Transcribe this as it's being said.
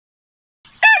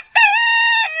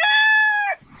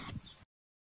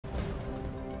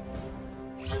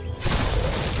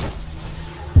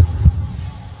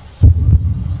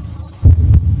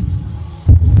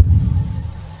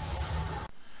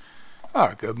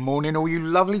Oh, good morning all you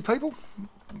lovely people.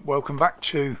 Welcome back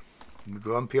to the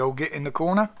Grumpy Old Git in the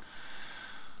Corner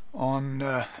on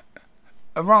a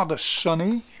rather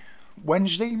sunny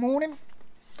Wednesday morning.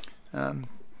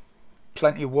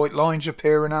 Plenty of white lines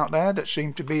appearing out there that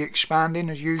seem to be expanding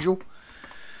as usual.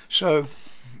 So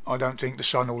I don't think the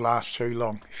sun will last too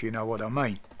long, if you know what I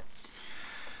mean.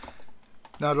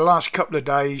 Now the last couple of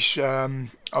days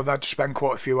I've had to spend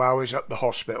quite a few hours at the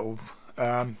hospital.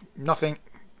 Nothing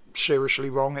seriously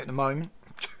wrong at the moment.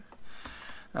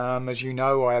 As you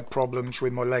know, I had problems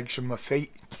with my legs and my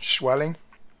feet swelling.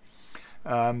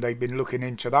 They've been looking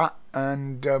into that,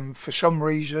 and for some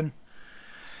reason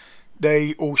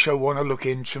they also want to look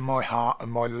into my heart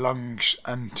and my lungs,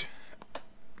 and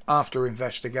after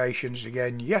investigations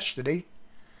again yesterday,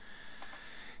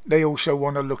 they also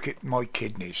want to look at my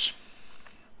kidneys.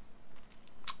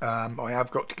 I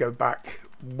have got to go back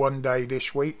one day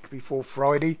this week before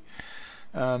Friday.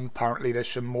 Apparently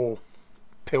there's some more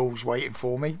pills waiting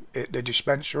for me at the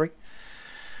dispensary,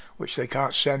 which they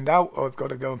can't send out. I've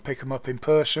got to go and pick them up in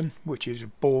person, which is a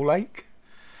ball ache.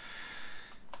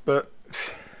 But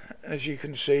as you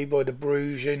can see by the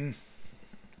bruising,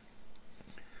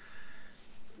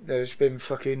 there's been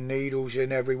fucking needles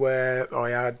in everywhere. I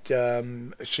had a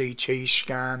CT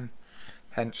scan,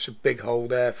 hence a big hole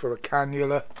there for a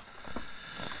cannula.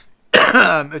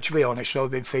 To be honest,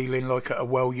 I've been feeling like a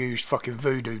well-used fucking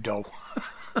voodoo doll.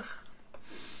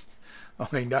 I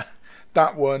mean,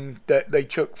 that one, that they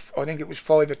took, I think it was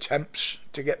 5 attempts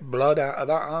to get blood out of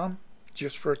that arm,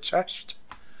 just for a test.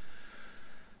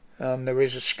 There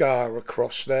is a scar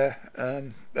across there,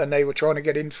 and they were trying to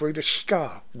get in through the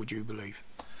scar, would you believe?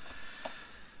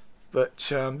 But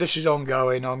this is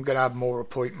ongoing. I'm going to have more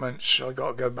appointments. I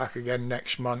got to go back again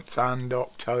next month and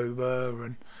October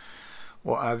and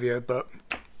what have you, but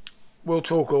we'll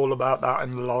talk all about that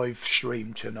in the live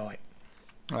stream tonight.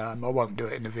 I won't do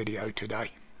it in the video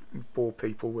today, bore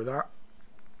people with that.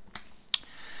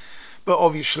 But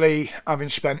obviously, having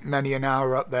spent many an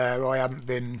hour up there, I haven't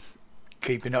been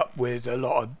keeping up with a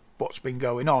lot of what's been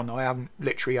going on. I haven't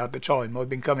literally had the time. I've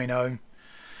been coming home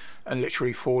and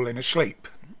literally falling asleep.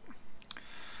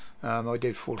 I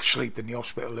did fall asleep in the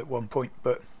hospital at one point,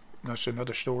 but that's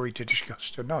another story to discuss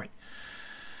tonight.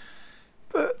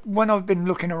 But when I've been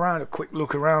looking around, a quick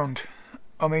look around,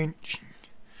 I mean,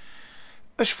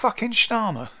 has fucking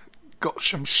Starmer got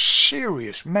some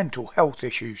serious mental health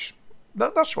issues?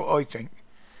 That's what I think.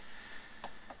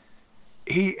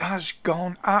 He has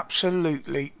gone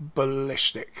absolutely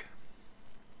ballistic.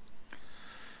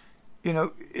 You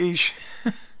know, he's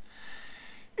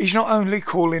not only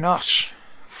calling us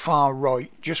far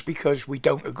right just because we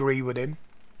don't agree with him.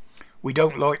 We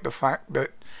don't like the fact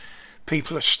that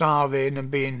people are starving and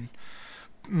being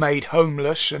made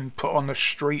homeless and put on the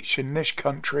streets in this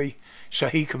country so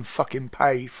he can fucking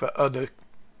pay for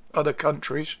other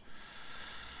countries.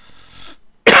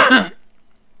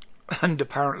 And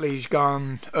apparently he's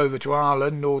gone over to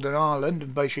Ireland, Northern Ireland,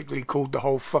 and basically called the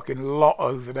whole fucking lot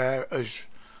over there as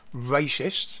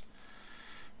racists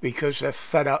because they're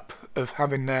fed up of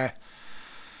having their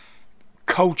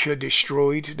culture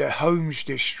destroyed, their homes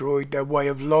destroyed, their way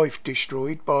of life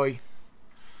destroyed by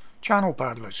channel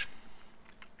paddlers.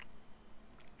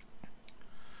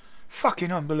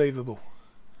 Fucking unbelievable.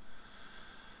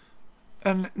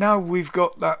 And now we've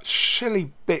got that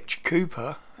silly bitch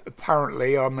Cooper.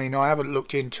 Apparently, I mean, I haven't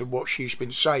looked into what she's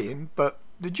been saying, but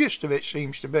the gist of it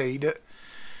seems to be that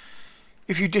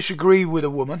if you disagree with a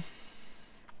woman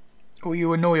or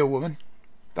you annoy a woman,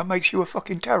 that makes you a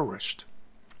fucking terrorist.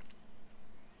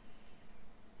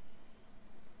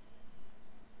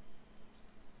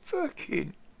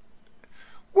 Fucking,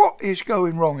 what is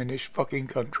going wrong in this fucking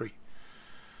country?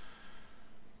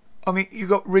 I mean, you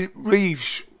got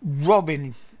Reeves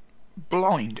robbing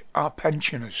blind our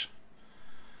pensioners.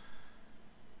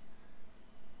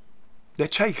 They're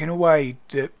taking away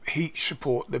the heat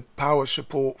support, the power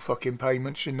support fucking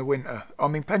payments in the winter. I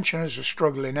mean, pensioners are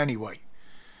struggling anyway.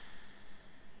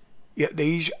 Yet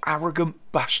these arrogant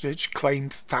bastards claim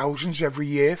thousands every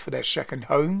year for their second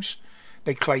homes.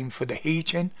 They claim for the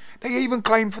heating. They even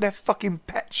claim for their fucking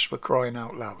pets, for crying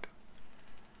out loud.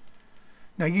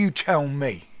 Now you tell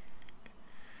me,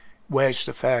 where's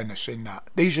the fairness in that?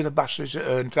 These are the bastards that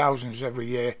earn thousands every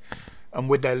year, and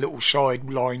with their little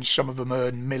sidelines, some of them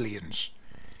earn millions.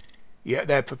 Yet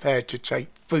they're prepared to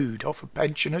take food off a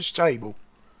pensioner's table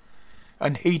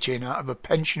and heating out of a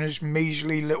pensioner's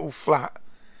measly little flat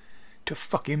to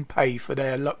fucking pay for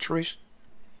their luxuries.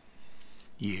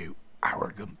 You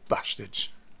arrogant bastards.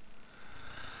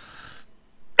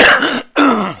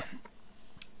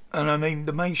 And I mean,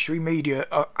 the mainstream media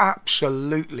are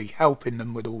absolutely helping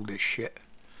them with all this shit.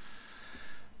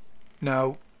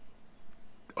 Now,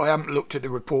 I haven't looked at the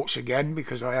reports again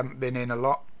because I haven't been in a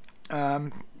lot.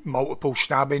 Multiple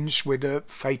stabbings with the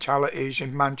fatalities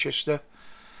in Manchester.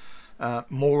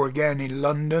 More again in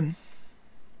London.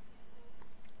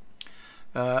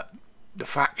 The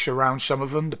facts around some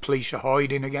of them, the police are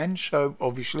hiding again, so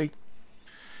obviously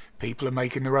people are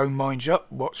making their own minds up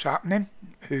what's happening,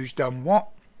 who's done what.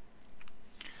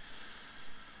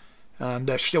 And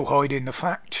they're still hiding the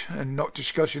fact and not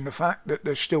discussing the fact that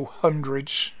there's still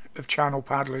hundreds of channel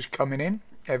paddlers coming in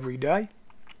every day,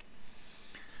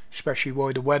 especially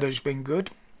while the weather's been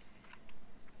good.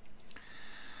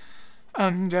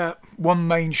 And one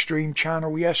mainstream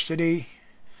channel yesterday,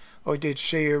 I did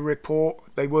see a report.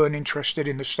 They weren't interested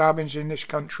in the stabbings in this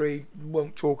country,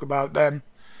 won't talk about them,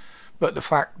 but the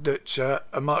fact that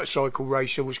a motorcycle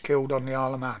racer was killed on the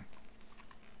Isle of Man.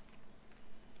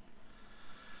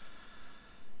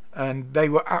 And they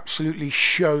were absolutely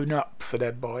shown up for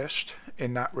their bias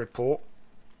in that report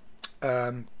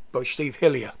by Steve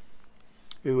Hillier,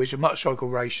 who is a motorcycle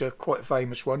racer, quite a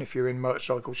famous one. If you're in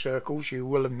motorcycle circles, you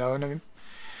will have known him.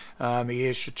 He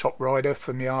is the top rider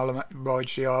from the Isle of Man,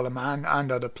 rides the Isle of Man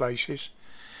and other places.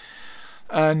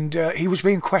 And he was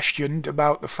being questioned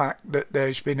about the fact that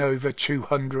there's been over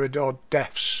 200 odd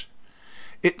deaths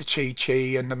at the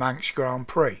TT and the Manx Grand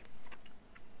Prix.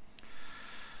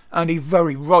 And he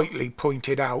very rightly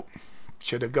pointed out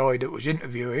to the guy that was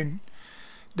interviewing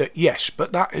that yes,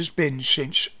 but that has been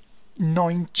since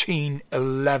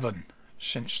 1911,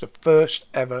 since the first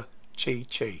ever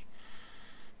TT.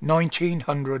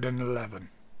 1911.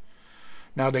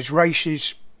 Now there's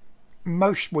races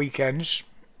most weekends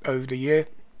over the year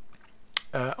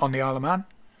on the Isle of Man,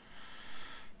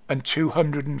 and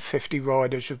 250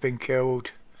 riders have been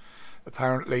killed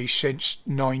apparently since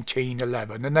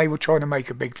 1911, and they were trying to make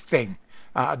a big thing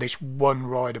out of this one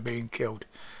rider being killed,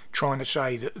 trying to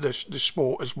say that the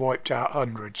sport has wiped out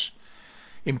hundreds,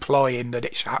 implying that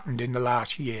it's happened in the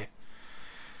last year.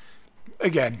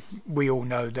 Again, we all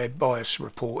know they're biased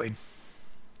reporting,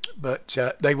 but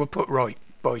they were put right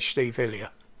by Steve Hillier.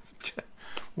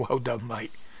 Well done,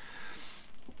 mate.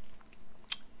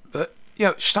 But you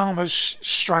know, Starmer's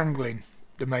strangling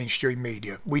the mainstream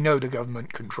media. We know the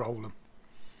government control them.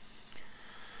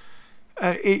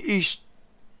 And he's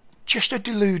just a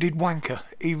deluded wanker.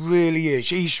 He really is.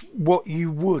 He's what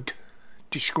you would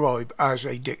describe as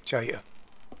a dictator.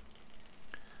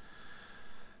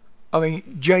 I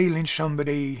mean, jailing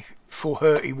somebody for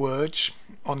hurty words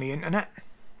on the internet.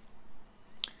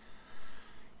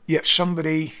 Yet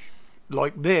somebody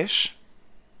like this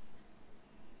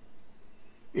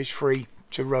is free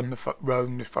to roam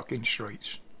the fucking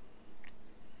streets.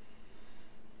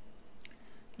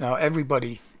 Now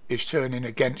everybody is turning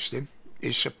against him.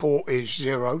 His support is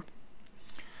zero.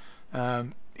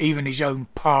 Even his own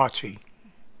party,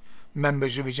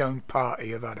 members of his own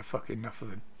party, have had a fucking enough of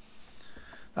him.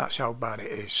 That's how bad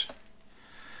it is.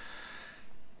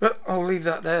 But I'll leave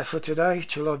that there for today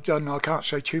till I've done. I can't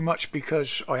say too much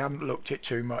because I haven't looked at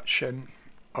too much, and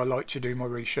I like to do my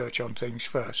research on things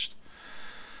first.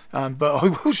 But I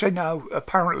will say now,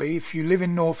 apparently if you live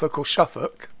in Norfolk or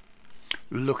Suffolk,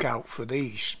 look out for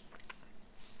these.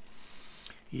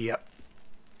 Yep.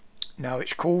 Now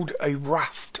it's called a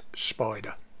raft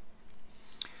spider.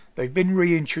 They've been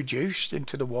reintroduced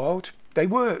into the wild. They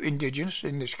were indigenous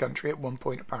in this country at one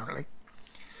point apparently.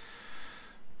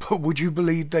 But would you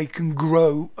believe they can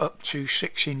grow up to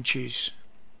 6 inches?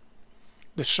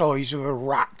 The size of a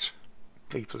rat,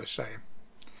 people are saying.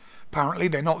 Apparently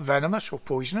they're not venomous or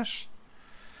poisonous,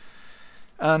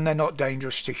 and they're not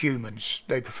dangerous to humans.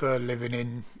 They prefer living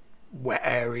in wet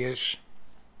areas.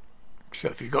 So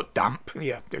if you've got damp,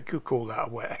 yeah, they could call that a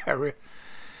wet area.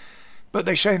 But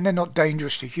they're saying they're not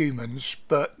dangerous to humans,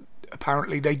 but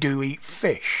apparently they do eat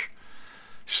fish.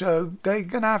 So they're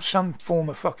going to have some form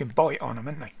of fucking bite on them,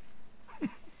 aren't they?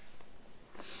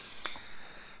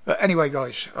 But anyway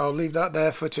guys, I'll leave that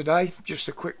there for today. Just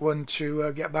a quick one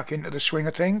to get back into the swing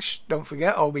of things. Don't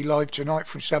forget, I'll be live tonight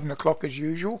from 7 o'clock as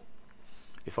usual,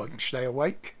 if I can stay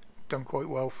awake. Done quite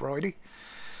well Friday.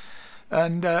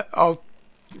 And I'll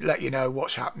let you know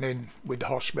what's happening with the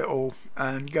hospital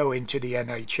and go into the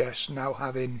NHS now,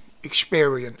 having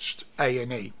experienced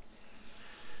A&E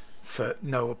for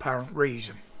no apparent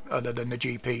reason other than the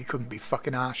GP couldn't be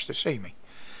fucking arsed to see me.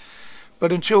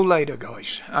 But until later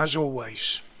guys, as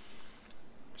always,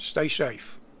 stay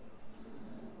safe,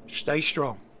 stay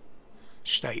strong,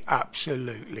 stay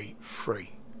absolutely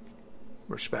free.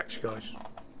 Respects guys.